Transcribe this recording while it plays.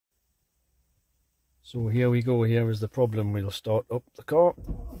So here we go, here is the problem. We'll start up the car.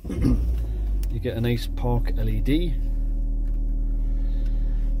 You get a nice park LED,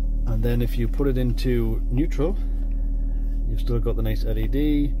 and then if you put it into neutral, you've still got the nice LED.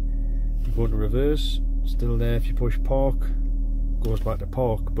 You go into reverse, still there. If you push park, goes back to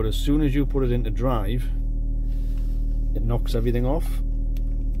park. But as soon as you put it into drive, it knocks everything off.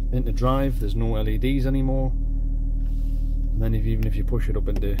 Into drive, there's no LEDs anymore. And then even if you push it up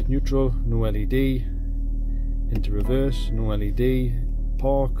into neutral, no LED. Into reverse, no LED.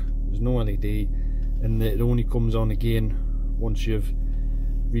 Park, there's no LED. And it only comes on again once you've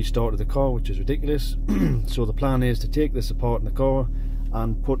restarted the car, which is ridiculous. So the plan is to take this apart in the car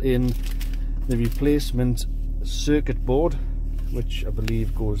and put in the replacement circuit board, which I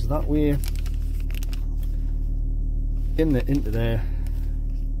believe goes that way, into there,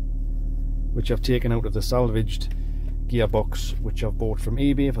 which I've taken out of the salvaged gearbox, which I've bought from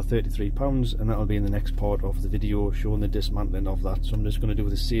eBay for £33, and that'll be in the next part of the video showing the dismantling of that. So I'm just going to do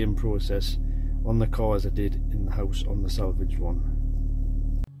the same process on the car as I did in the house on the salvaged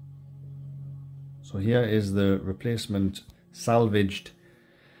one. So here is the replacement salvaged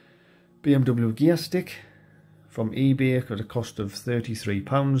BMW gear stick from eBay at a cost of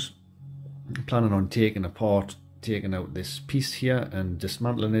 £33. I'm planning on taking out this piece here and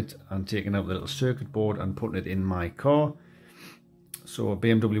dismantling it and taking out the little circuit board and putting it in my car. So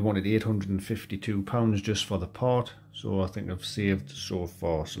BMW wanted £852 just for the part, so I think I've saved so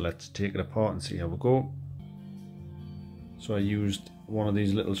far. So let's take it apart and see how we go. So I used one of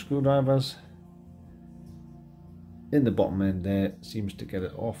these little screwdrivers in the bottom end there, seems to get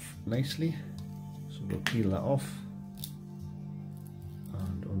it off nicely. So we'll peel that off,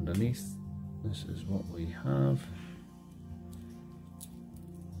 and underneath this is what we have.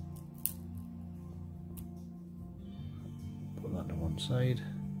 Put that to one side.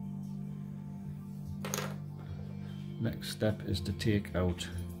 Next step is to take out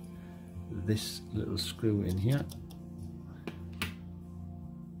this little screw in here.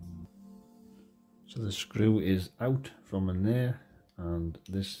 So the screw is out from in there, and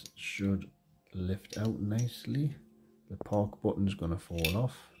this should lift out nicely. The park button's going to fall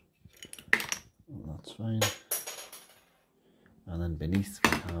off. That's fine. And then beneath we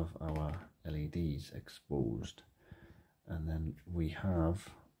have our LEDs exposed, and then we have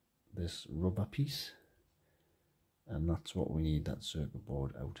this rubber piece, and that's what we need, that circuit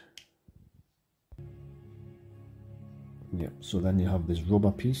board out. Yeah, so then you have this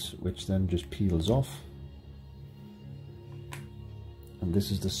rubber piece which then just peels off, and this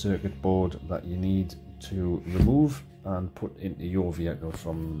is the circuit board that you need to remove and put into your vehicle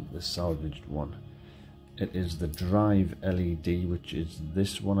from the salvaged one. It is the drive LED, which is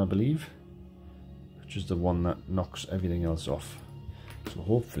this one I believe, which is the one that knocks everything else off. So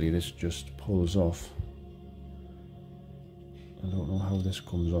hopefully this just pulls off. I don't know how this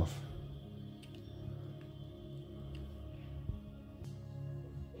comes off.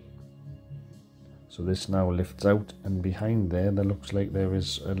 So this now lifts out, and behind there looks like there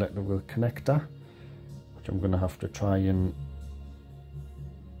is an electrical connector, which I'm going to have to try and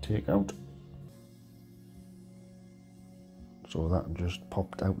take out. So that just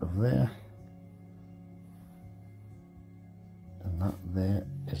popped out of there, and that there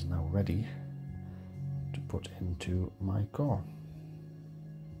is now ready to put into my car.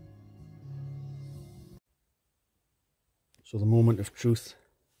 So the moment of truth.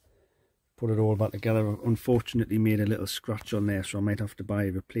 Put it all back together. Unfortunately made a little scratch on there, so I might have to buy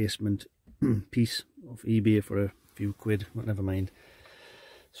a replacement piece off eBay for a few quid, but never mind.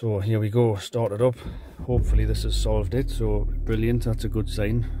 So here we go, start it up. Hopefully this has solved it, so brilliant, that's a good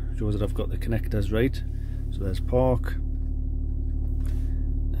sign. Shows that I've got the connectors right. So there's park,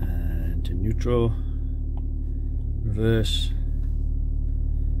 and to neutral, reverse,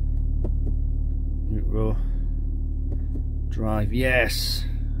 neutral, drive, yes!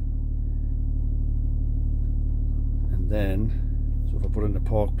 Then, so if I put in the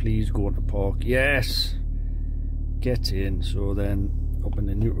park, please go into park, yes, get in. So then up in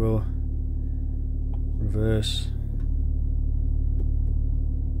the neutral, reverse,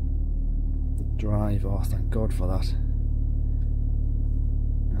 drive, oh thank God for that,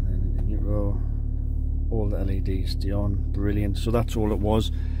 and then in the neutral, all the LEDs stay on, brilliant. So that's all it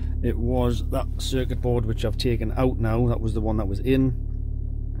was. It was that circuit board which I've taken out now, that was the one that was in,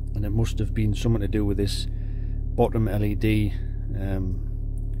 and it must have been something to do with this bottom LED.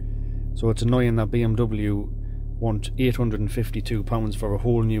 So it's annoying that BMW want £852 for a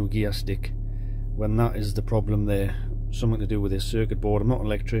whole new gear stick when that is the problem there. Something to do with this circuit board. I'm not an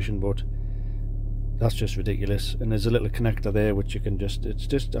electrician, but that's just ridiculous. And there's a little connector there which you can just, it's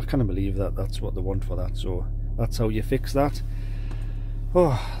just, I can't believe that that's what they want for that. So that's how you fix that.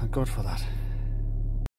 Oh, thank God for that.